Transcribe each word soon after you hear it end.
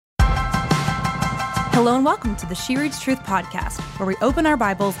Hello and welcome to the She Reads Truth podcast, where we open our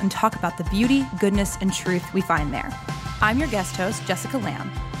Bibles and talk about the beauty, goodness, and truth we find there. I'm your guest host, Jessica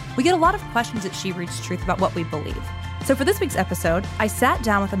Lamb. We get a lot of questions at She Reads Truth about what we believe. So for this week's episode, I sat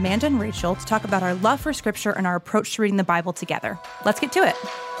down with Amanda and Rachel to talk about our love for Scripture and our approach to reading the Bible together. Let's get to it.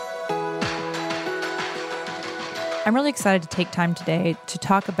 I'm really excited to take time today to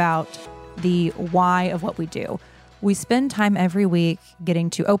talk about the why of what we do. We spend time every week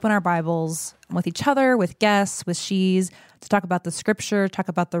getting to open our Bibles with each other, with guests, with She's, to talk about the Scripture, talk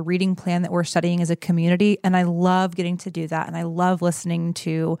about the reading plan that we're studying as a community. And I love getting to do that. And I love listening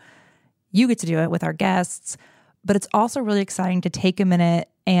to you get to do it with our guests. But it's also really exciting to take a minute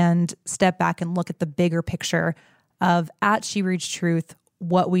and step back and look at the bigger picture of, at She Reads Truth,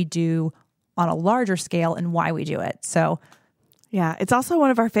 what we do on a larger scale and why we do it. So, yeah, it's also one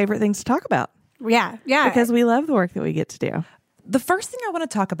of our favorite things to talk about. Yeah. Because we love the work that we get to do. The first thing I want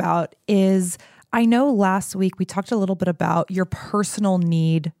to talk about is, I know last week we talked a little bit about your personal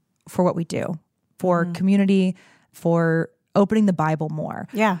need for what we do, for community, for opening the Bible more.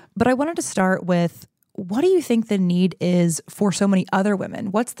 Yeah. But I wanted to start with, what do you think the need is for so many other women?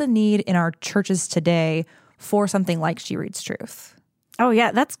 What's the need in our churches today for something like She Reads Truth? Oh,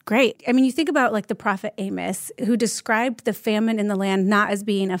 yeah, that's great. I mean, you think about like the prophet Amos, who described the famine in the land not as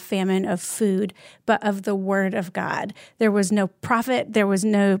being a famine of food, but of the word of God. There was no prophet, there was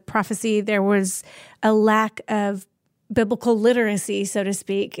no prophecy, there was a lack of biblical literacy, so to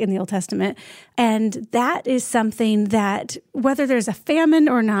speak, in the Old Testament. And that is something that, whether there's a famine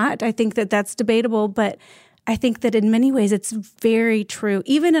or not, I think that that's debatable, but I think that in many ways it's very true,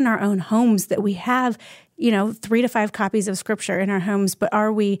 even in our own homes, that we have 3 to 5 copies of Scripture in our homes, but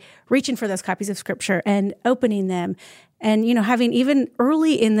are we reaching for those copies of Scripture and opening them? And, having even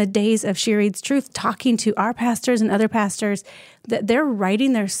early in the days of She Reads Truth, talking to our pastors and other pastors, that they're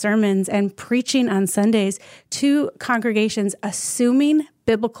writing their sermons and preaching on Sundays to congregations, assuming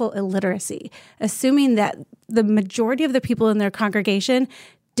biblical illiteracy, assuming that the majority of the people in their congregation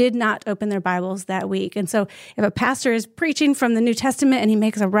did not open their Bibles that week. And so if a pastor is preaching from the New Testament and he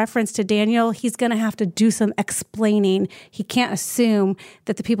makes a reference to Daniel, he's going to have to do some explaining. He can't assume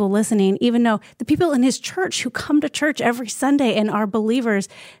that the people listening, even though the people in his church who come to church every Sunday and are believers,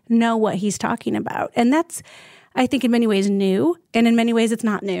 know what he's talking about. And that's, I think, in many ways new, and in many ways it's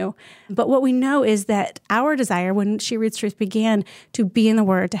not new. But what we know is that our desire when She Reads Truth began to be in the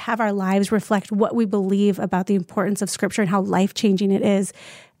Word, to have our lives reflect what we believe about the importance of Scripture and how life-changing it is.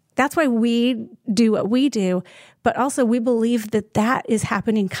 That's why we do what we do, but also we believe that that is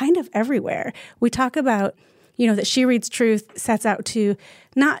happening kind of everywhere. We talk about, that She Reads Truth sets out to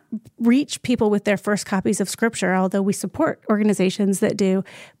not reach people with their first copies of Scripture, although we support organizations that do,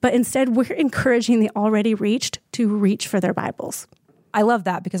 but instead we're encouraging the already reached to reach for their Bibles. I love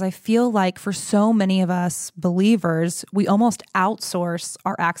that, because I feel like for so many of us believers, we almost outsource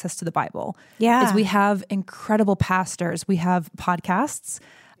our access to the Bible. Yeah. As we have incredible pastors, we have podcasts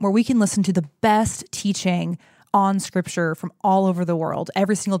where we can listen to the best teaching on Scripture from all over the world.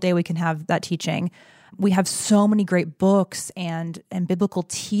 Every single day we can have that teaching. We have so many great books and biblical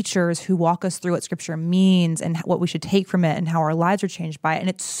teachers who walk us through what Scripture means and what we should take from it and how our lives are changed by it. And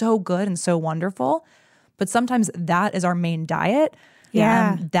it's so good and so wonderful. But sometimes that is our main diet.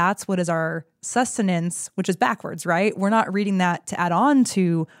 Yeah. And that's what is our sustenance, which is backwards, right? We're not reading that to add on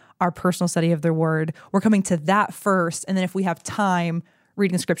to our personal study of the Word. We're coming to that first. And then if we have time,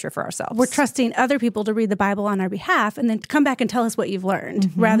 reading Scripture for ourselves. We're trusting other people to read the Bible on our behalf and then come back and tell us what you've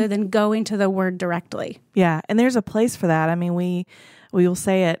learned rather than going to the Word directly. Yeah, and there's a place for that. I mean, we will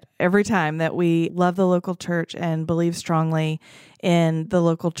say it every time that we love the local church and believe strongly in the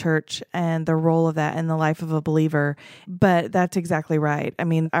local church and the role of that in the life of a believer. But that's exactly right. I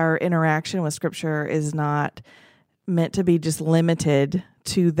mean, our interaction with Scripture is not meant to be just limited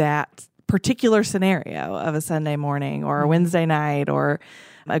to that particular scenario of a Sunday morning or a Wednesday night or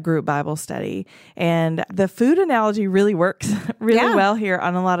a group Bible study. And the food analogy really works really well here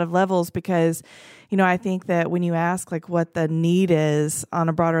on a lot of levels, because, I think that when you ask like what the need is on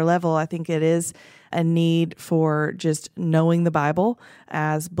a broader level, I think it is a need for just knowing the Bible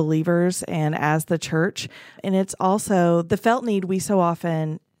as believers and as the church. And it's also the felt need we so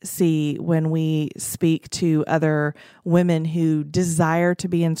often see when we speak to other women who desire to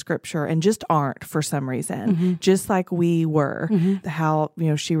be in Scripture and just aren't for some reason, just like we were, how,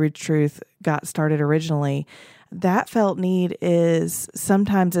 She Reads Truth got started originally. That felt need is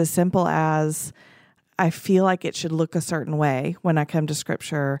sometimes as simple as, I feel like it should look a certain way when I come to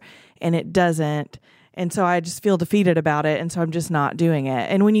Scripture, and it doesn't. And so I just feel defeated about it. And so I'm just not doing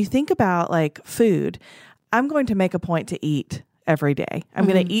it. And when you think about like food, I'm going to make a point to eat every day. I'm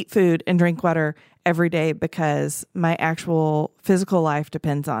going to eat food and drink water every day because my actual physical life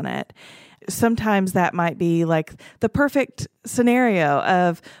depends on it. Sometimes that might be like the perfect scenario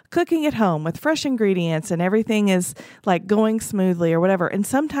of cooking at home with fresh ingredients and everything is like going smoothly or whatever. And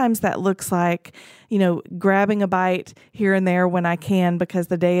sometimes that looks like, grabbing a bite here and there when I can because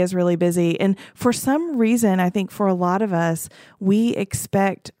the day is really busy. And for some reason, I think for a lot of us, we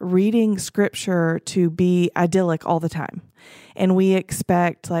expect reading scripture to be idyllic all the time. And we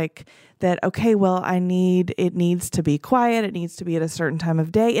expect that, okay, well, it needs to be quiet. It needs to be at a certain time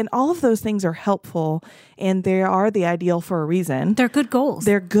of day. And all of those things are helpful and they are the ideal for a reason. They're good goals.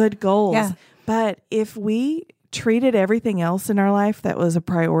 They're good goals. Yeah. But if we treated everything else in our life that was a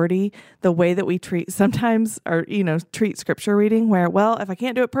priority the way that we treat scripture reading, where, well, if I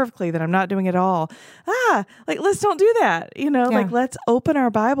can't do it perfectly, then I'm not doing it all. Let's don't do that. Let's open our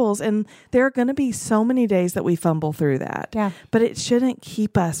Bibles, and there are going to be so many days that we fumble through that. Yeah. But it shouldn't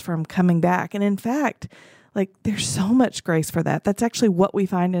keep us from coming back. And in fact, there's so much grace for that. That's actually what we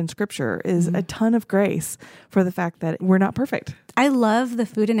find in scripture is a ton of grace for the fact that we're not perfect. I love the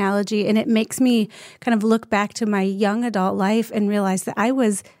food analogy, and it makes me kind of look back to my young adult life and realize that I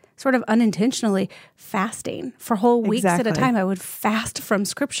was sort of unintentionally fasting for whole weeks at a time. I would fast from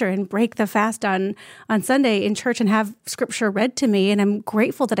scripture and break the fast on Sunday in church and have scripture read to me. And I'm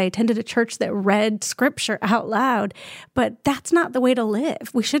grateful that I attended a church that read scripture out loud. But that's not the way to live.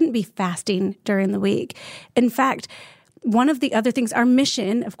 We shouldn't be fasting during the week. In fact, one of the other things, our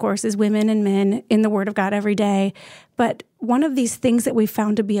mission, of course, is women and men in the Word of God every day. But one of these things that we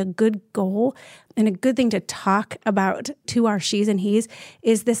found to be a good goal and a good thing to talk about to our she's and he's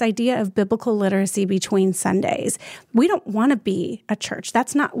is this idea of biblical literacy between Sundays. We don't want to be a church.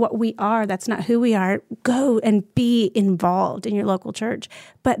 That's not what we are. That's not who we are. Go and be involved in your local church.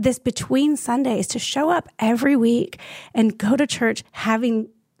 But this between Sundays, to show up every week and go to church having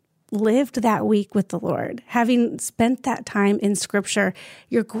lived that week with the Lord, having spent that time in scripture,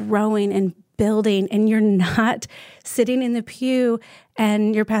 you're growing and building, and you're not sitting in the pew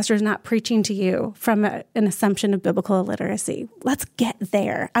and your pastor is not preaching to you from an assumption of biblical illiteracy. Let's get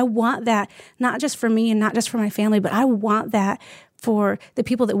there. I want that, not just for me and not just for my family, but I want that for the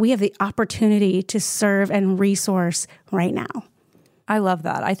people that we have the opportunity to serve and resource right now. I love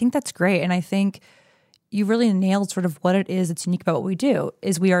that. I think that's great. And I think you really nailed sort of what it is that's unique about what we do,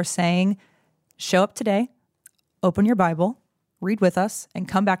 is we are saying, show up today, open your Bible, read with us, and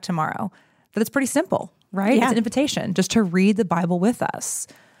come back tomorrow. But it's pretty simple, right? Yeah. It's an invitation just to read the Bible with us.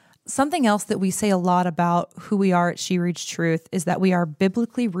 Something else that we say a lot about who we are at She Reads Truth is that we are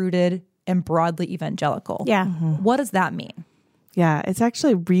biblically rooted and broadly evangelical. Yeah. Mm-hmm. What does that mean? Yeah, it's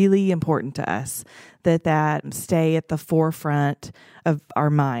actually really important to us that stay at the forefront of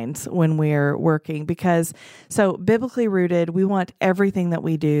our minds when we're working, because so biblically rooted, we want everything that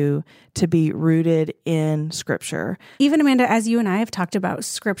we do to be rooted in scripture. Even Amanda, as you and I have talked about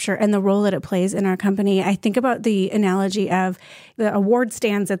scripture and the role that it plays in our company, I think about the analogy of the award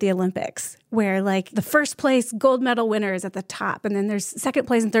stands at the Olympics, where the first place gold medal winner is at the top, and then there's second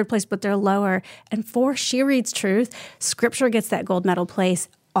place and third place, but they're lower. And for She Reads Truth, scripture gets that gold medal place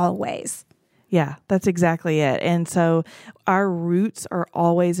always. Yeah, that's exactly it. And so our roots are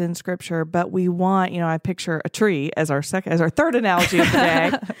always in scripture, but we want, I picture a tree as our third analogy of the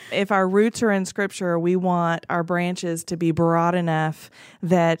day. If our roots are in scripture, we want our branches to be broad enough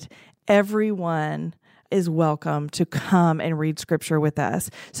that everyone is welcome to come and read scripture with us.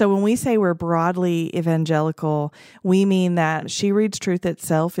 So when we say we're broadly evangelical, we mean that She Reads Truth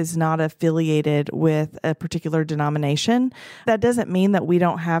itself is not affiliated with a particular denomination. That doesn't mean that we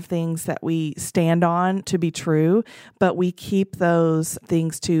don't have things that we stand on to be true, but we keep those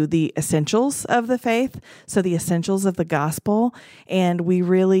things to the essentials of the faith, so the essentials of the gospel, and we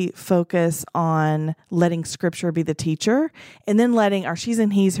really focus on letting scripture be the teacher, and then letting our she's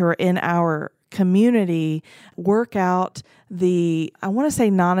and he's who are in our community work out I want to say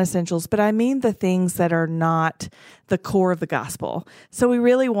non-essentials, but I mean the things that are not the core of the gospel. So we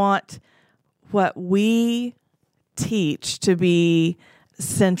really want what we teach to be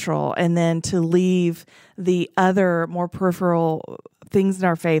central, and then to leave the other more peripheral things in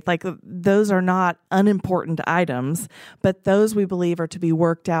our faith, those are not unimportant items, but those we believe are to be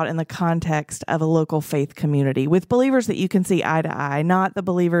worked out in the context of a local faith community with believers that you can see eye to eye, not the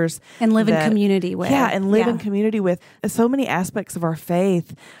believers and live in community with. Yeah, and live in community with. So many aspects of our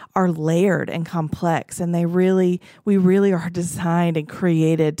faith are layered and complex, and we really are designed and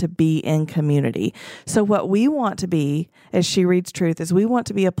created to be in community. So what we want to be as She Reads Truth is we want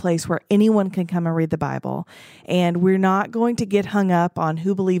to be a place where anyone can come and read the Bible, and we're not going to get hung up up on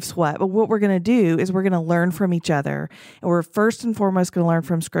who believes what. But what we're going to do is we're going to learn from each other. And we're first and foremost going to learn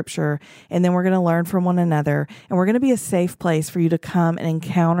from Scripture. And then we're going to learn from one another. And we're going to be a safe place for you to come and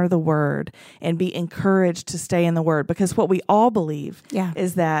encounter the Word and be encouraged to stay in the Word. Because what we all believe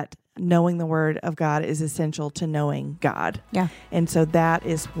is that knowing the Word of God is essential to knowing God. Yeah. And so that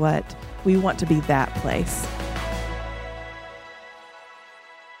is what we want to be, that place.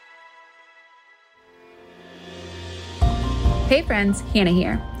 Hey friends, Hannah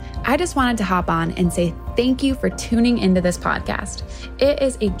here. I just wanted to hop on and say thank you for tuning into this podcast. It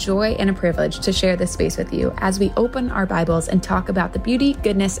is a joy and a privilege to share this space with you as we open our Bibles and talk about the beauty,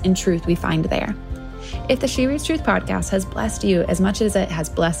 goodness, and truth we find there. If the She Reads Truth podcast has blessed you as much as it has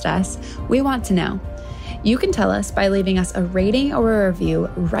blessed us, we want to know. You can tell us by leaving us a rating or a review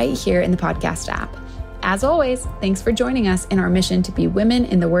right here in the podcast app. As always, thanks for joining us in our mission to be women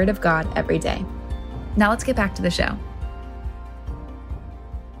in the Word of God every day. Now let's get back to the show.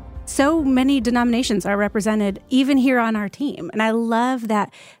 So many denominations are represented even here on our team. And I love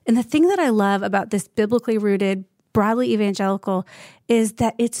that. And the thing that I love about this biblically rooted, broadly evangelical is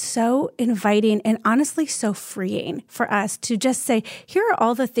that it's so inviting and honestly so freeing for us to just say, here are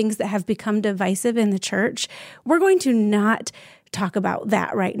all the things that have become divisive in the church. We're going to not talk about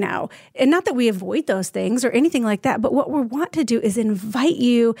that right now. And not that we avoid those things or anything like that, but what we want to do is invite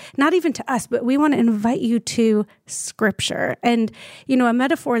you, not even to us, but we want to invite you to Scripture. And, you know, a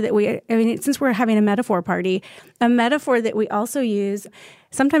metaphor that since we're having a metaphor party, a metaphor that we also use,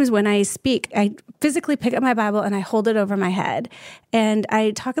 sometimes when I speak, I physically pick up my Bible and I hold it over my head. And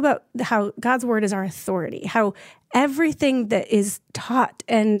I talk about how God's Word is our authority, how everything that is taught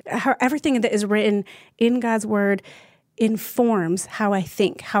and how everything that is written in God's Word informs how I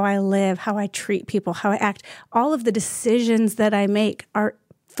think, how I live, how I treat people, how I act. All of the decisions that I make are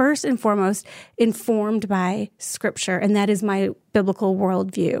first and foremost informed by Scripture, and that is my biblical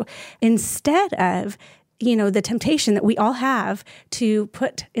worldview. Instead of, the temptation that we all have to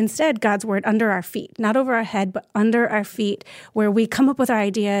put instead God's Word under our feet, not over our head, but under our feet, where we come up with our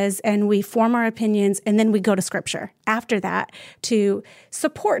ideas and we form our opinions, and then we go to Scripture after that to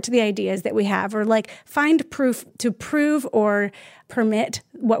support the ideas that we have, or find proof to prove or permit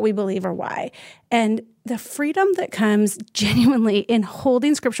what we believe or why. And the freedom that comes genuinely in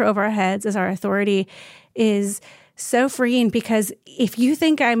holding Scripture over our heads as our authority is so freeing, because if you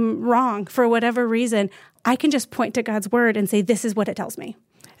think I'm wrong for whatever reason, I can just point to God's Word and say, this is what it tells me.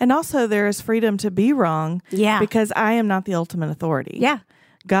 And also there is freedom to be wrong, because I am not the ultimate authority. Yeah.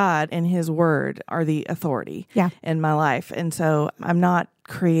 God and His Word are the authority in my life. And so I'm not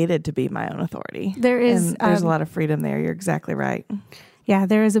created to be my own authority. There's a lot of freedom there. You're exactly right. Yeah,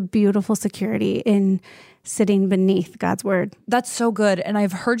 there is a beautiful security in sitting beneath God's Word. That's so good. And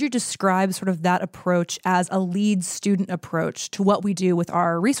I've heard you describe sort of that approach as a lead student approach to what we do with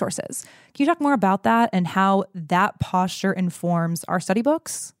our resources. Can you talk more about that and how that posture informs our study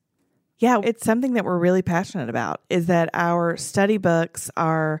books? Yeah, it's something that we're really passionate about, is that our study books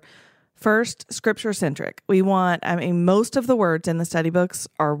are first Scripture-centric. We want, most of the words in the study books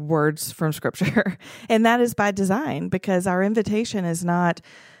are words from Scripture. And that is by design, because our invitation is not,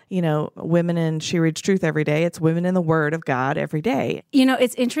 women in She Reads Truth every day. It's women in the Word of God every day.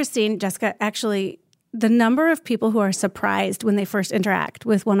 It's interesting, Jessica, actually, the number of people who are surprised when they first interact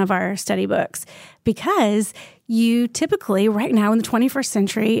with one of our study books, because you typically, right now in the 21st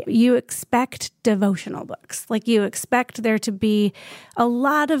century, you expect devotional books. You expect there to be a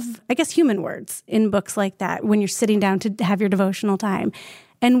lot of, human words in books like that when you're sitting down to have your devotional time.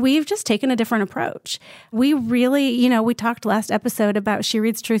 And we've just taken a different approach. We really, we talked last episode about She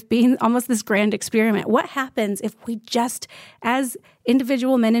Reads Truth being almost this grand experiment. What happens if we just, as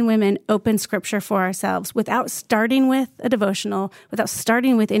individual men and women, open Scripture for ourselves without starting with a devotional, without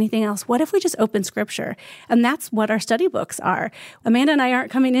starting with anything else? What if we just open Scripture? And that's what our study books are. Amanda and I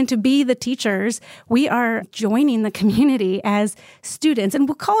aren't coming in to be the teachers. We are joining the community as students, and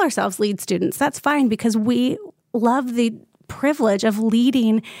we'll call ourselves lead students. That's fine, because we love the privilege of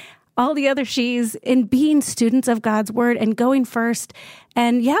leading all the other she's in being students of God's Word and going first.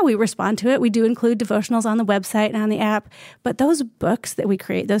 And we respond to it. We do include devotionals on the website and on the app. But those books that we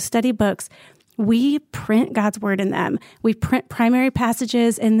create, those study books, we print God's Word in them. We print primary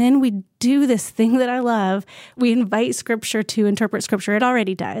passages, and then we do this thing that I love. We invite Scripture to interpret Scripture. It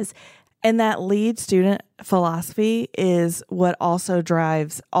already does. And that lead student philosophy is what also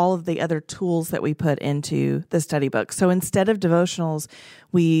drives all of the other tools that we put into the study book. So instead of devotionals,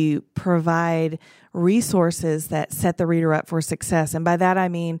 we provide resources that set the reader up for success. And by that, I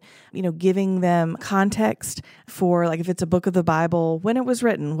mean, giving them context for, like, if it's a book of the Bible, when it was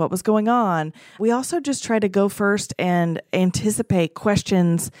written, what was going on. We also just try to go first and anticipate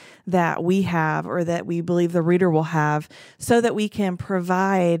questions that we have or that we believe the reader will have, so that we can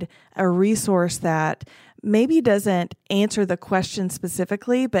provide a resource that maybe doesn't answer the question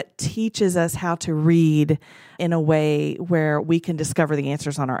specifically, but teaches us how to read in a way where we can discover the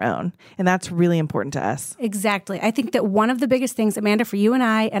answers on our own. And that's really important to us. Exactly. I think that one of the biggest things, Amanda, for you and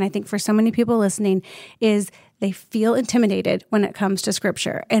I think for so many people listening, is they feel intimidated when it comes to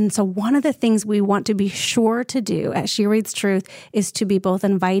Scripture. And so one of the things we want to be sure to do at She Reads Truth is to be both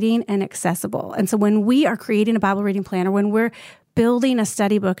inviting and accessible. And so when we are creating a Bible reading plan, or when we're building a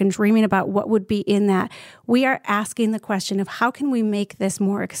study book and dreaming about what would be in that, we are asking the question of how can we make this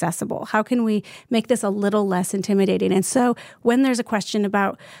more accessible? How can we make this a little less intimidating? And so when there's a question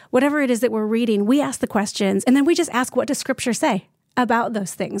about whatever it is that we're reading, we ask the questions, and then we just ask, what does Scripture say about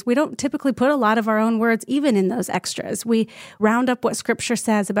those things? We don't typically put a lot of our own words even in those extras. We round up what Scripture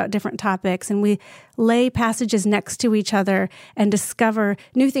says about different topics, and we lay passages next to each other and discover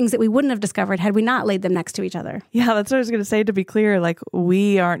new things that we wouldn't have discovered had we not laid them next to each other. Yeah, that's what I was going to say. To be clear, like,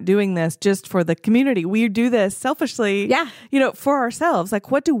 we aren't doing this just for the community. We do this selfishly, for ourselves.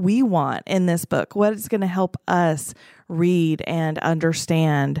 Like, what do we want in this book? What is going to help us read and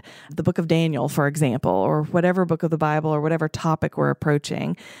understand the book of Daniel, for example, or whatever book of the Bible or whatever topic we're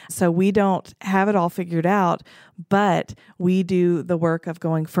approaching? So we don't have it all figured out, but we do the work of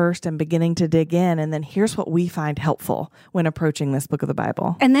going first and beginning to dig in. And then here's what we find helpful when approaching this book of the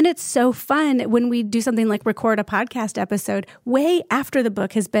Bible. And then it's so fun when we do something like record a podcast episode way after the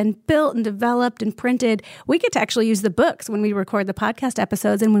book has been built and developed and printed. We get to actually use the books when we record the podcast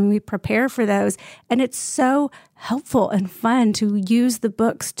episodes and when we prepare for those. And it's so helpful and fun to use the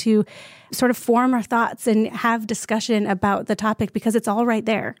books to sort of form our thoughts and have discussion about the topic, because it's all right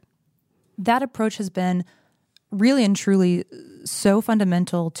there. That approach has been really and truly so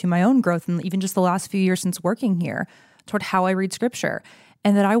fundamental to my own growth, and even just the last few years since working here, toward how I read Scripture.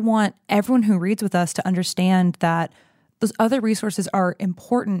 And that I want everyone who reads with us to understand that those other resources are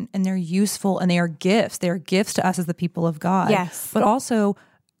important and they're useful and they are gifts. They are gifts to us as the people of God. Yes. But also,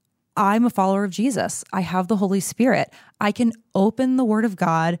 I'm a follower of Jesus. I have the Holy Spirit. I can open the Word of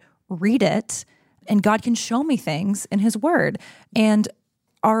God, read it, and God can show me things in His Word. And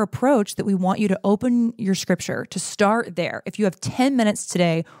our approach that we want you to open your Scripture, to start there. If you have 10 minutes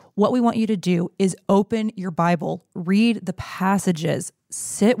today, what we want you to do is open your Bible, read the passages,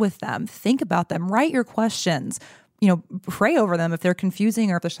 sit with them, think about them, write your questions, pray over them if they're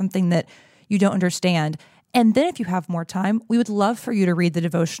confusing or if there's something that you don't understand. And then if you have more time, we would love for you to read the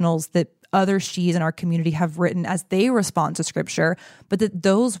devotionals that other She's in our community have written as they respond to Scripture, but that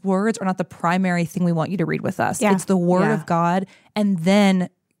those words are not the primary thing we want you to read with us. Yeah. It's the Word of God, and then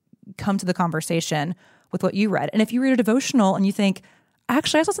come to the conversation with what you read. And if you read a devotional and you think,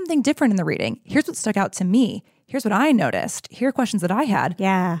 actually, I saw something different in the reading. Here's what stuck out to me. Here's what I noticed. Here are questions that I had.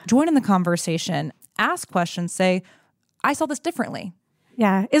 Yeah. Join in the conversation. Ask questions. Say, I saw this differently.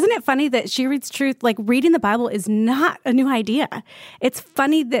 Yeah. Isn't it funny that She Reads Truth, like reading the Bible is not a new idea. It's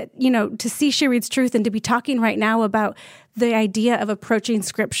funny that, to see She Reads Truth and to be talking right now about the idea of approaching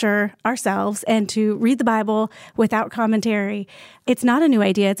Scripture ourselves and to read the Bible without commentary. It's not a new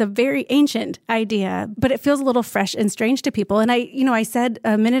idea. It's a very ancient idea, but it feels a little fresh and strange to people. And I said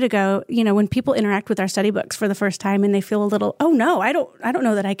a minute ago, when people interact with our study books for the first time and they feel a little, oh no, I don't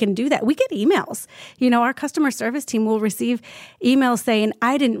know that I can do that. We get emails. Our customer service team will receive emails saying,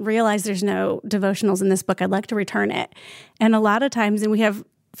 I didn't realize there's no devotionals in this book. I'd like to return it. And a lot of times, and we have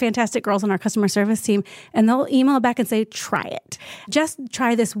fantastic girls on our customer service team, and they'll email back and say, try it. Just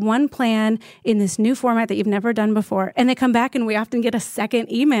try this one plan in this new format that you've never done before. And they come back and we often get a second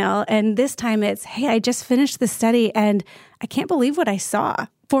email. And this time it's, hey, I just finished the study and I can't believe what I saw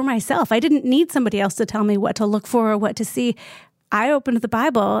for myself. I didn't need somebody else to tell me what to look for or what to see. I opened the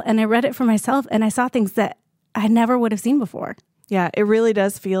Bible and I read it for myself and I saw things that I never would have seen before. Yeah, it really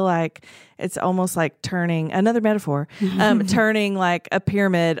does feel like it's almost like turning, another metaphor, turning like a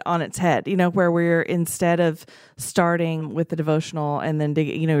pyramid on its head, where we're, instead of starting with the devotional and then,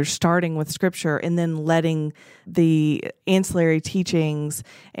 you're starting with Scripture and then letting the ancillary teachings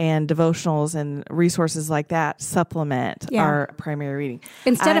and devotionals and resources like that supplement our primary reading.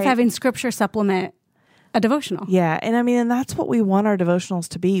 Instead of having Scripture supplement a devotional. Yeah, and that's what we want our devotionals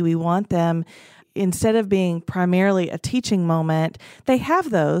to be. We want them instead of being primarily a teaching moment, they have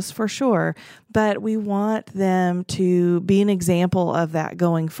those for sure, but we want them to be an example of that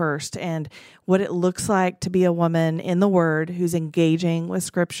going first and what it looks like to be a woman in the Word who's engaging with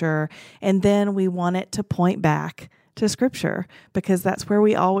Scripture. And then we want it to point back to Scripture, because that's where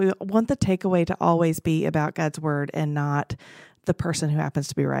we always want the takeaway to always be about God's Word and not the person who happens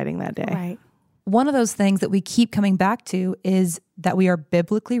to be writing that day. Right. One of those things that we keep coming back to is that we are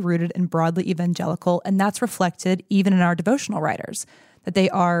biblically rooted and broadly evangelical, and that's reflected even in our devotional writers, that they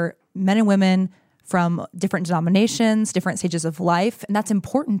are men and women from different denominations, different stages of life, and that's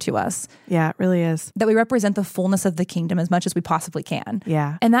important to us. Yeah, it really is. That we represent the fullness of the kingdom as much as we possibly can.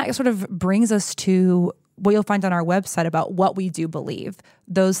 Yeah. And that sort of brings us to what you'll find on our website about what we do believe,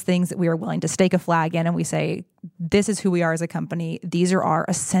 those things that we are willing to stake a flag in, and we say, this is who we are as a company. These are our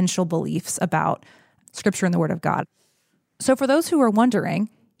essential beliefs about Scripture and the Word of God. So for those who are wondering,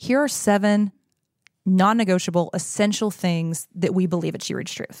 here are 7 non-negotiable, essential things that we believe at She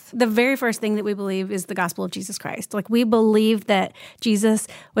Reads Truth. The very first thing that we believe is the gospel of Jesus Christ. Like, we believe that Jesus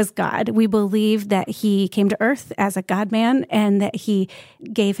was God. We believe that he came to earth as a God-man and that he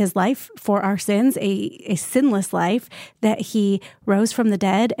gave his life for our sins, a sinless life, that he rose from the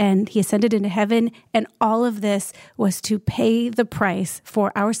dead and he ascended into heaven. And all of this was to pay the price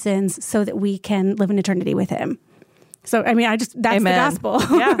for our sins so that we can live in eternity with him. So, I mean, that's Amen. the gospel.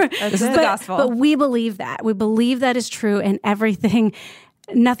 Yeah, This is the gospel. But we believe that. We believe that is true, and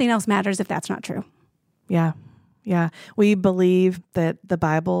nothing else matters if that's not true. Yeah. Yeah. We believe that the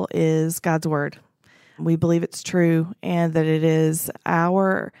Bible is God's Word. We believe it's true and that it is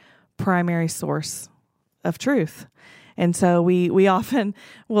our primary source of truth. And so we often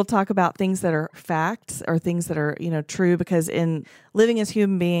will talk about things that are facts or things that are, true, because in living as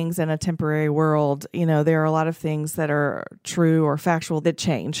human beings in a temporary world, there are a lot of things that are true or factual that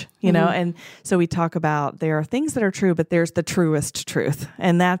change, and so we talk about there are things that are true, but there's the truest truth.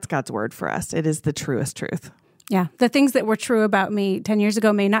 And that's God's Word for us. It is the truest truth. Yeah. The things that were true about me 10 years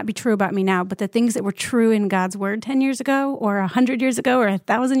ago may not be true about me now, but the things that were true in God's Word 10 years ago or 100 years ago or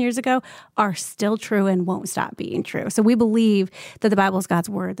 1,000 years ago are still true and won't stop being true. So we believe that the Bible is God's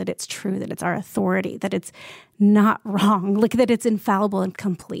Word, that it's true, that it's our authority, that it's not wrong, like that it's infallible and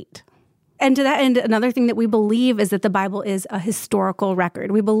complete. And to that end, another thing that we believe is that the Bible is a historical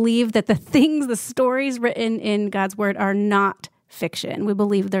record. We believe that the stories written in God's Word are not fiction. We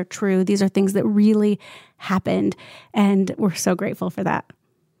believe they're true. These are things that really happened, and we're so grateful for that.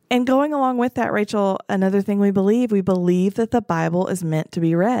 And going along with that, Rachel, another thing we believe that the Bible is meant to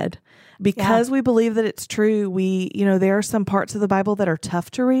be read. Because we believe that it's true, there are some parts of the Bible that are tough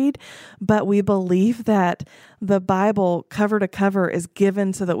to read, but we believe that the Bible cover to cover is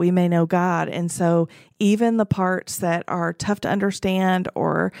given so that we may know God. And so even the parts that are tough to understand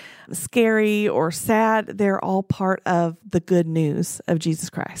or scary or sad, they're all part of the good news of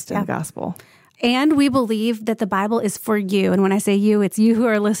Jesus Christ and the gospel. And we believe that the Bible is for you. And when I say you, it's you who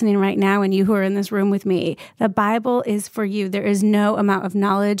are listening right now and you who are in this room with me. The Bible is for you. There is no amount of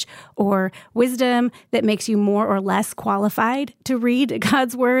knowledge or wisdom that makes you more or less qualified to read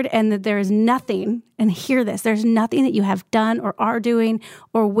God's Word, and that there is nothing, and hear this, there's nothing that you have done or are doing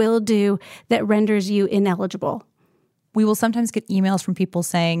or will do that renders you ineligible. We will sometimes get emails from people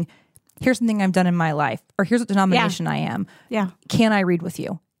saying, here's something I've done in my life, or here's what denomination I am. Yeah. Can I read with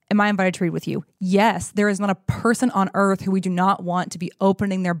you? Am I invited to read with you? Yes, there is not a person on earth who we do not want to be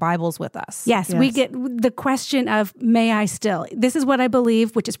opening their Bibles with us. Yes, we get the question of, may I still? This is what I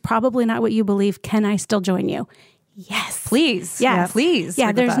believe, which is probably not what you believe. Can I still join you? Yes. Please. Yeah. Please.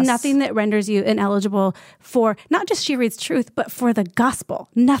 Yeah, there's nothing that renders you ineligible for not just She Reads Truth, but for the gospel.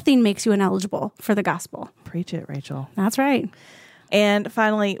 Nothing makes you ineligible for the gospel. Preach it, Rachel. That's right. And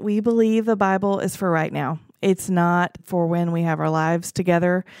finally, we believe the Bible is for right now. It's not for when we have our lives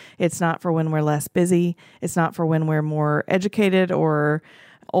together. It's not for when we're less busy. It's not for when we're more educated or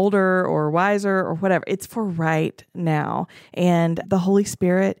older or wiser or whatever. It's for right now. And the Holy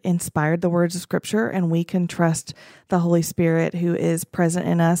Spirit inspired the words of Scripture, and we can trust the Holy Spirit who is present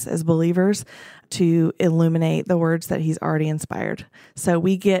in us as believers to illuminate the words that he's already inspired. So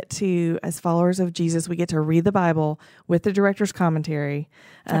we get to, as followers of Jesus, we get to read the Bible with the director's commentary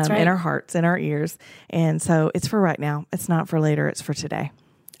in our hearts, in our ears. And so it's for right now. It's not for later. It's for today.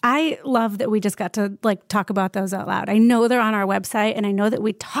 I love that we just got to talk about those out loud. I know they're on our website, and I know that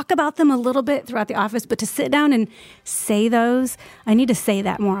we talk about them a little bit throughout the office, but to sit down and say those, I need to say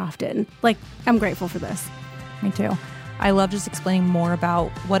that more often. I'm grateful for this. Me too. I love just explaining more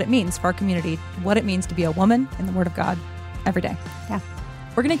about what it means for our community, what it means to be a woman in the Word of God every day. Yeah.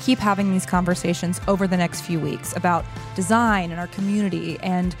 We're going to keep having these conversations over the next few weeks about design and our community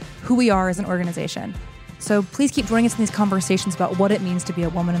and who we are as an organization. So please keep joining us in these conversations about what it means to be a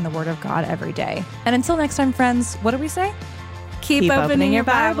woman in the Word of God every day. And until next time, friends, what do we say? Keep opening your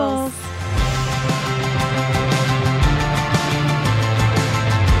Bibles.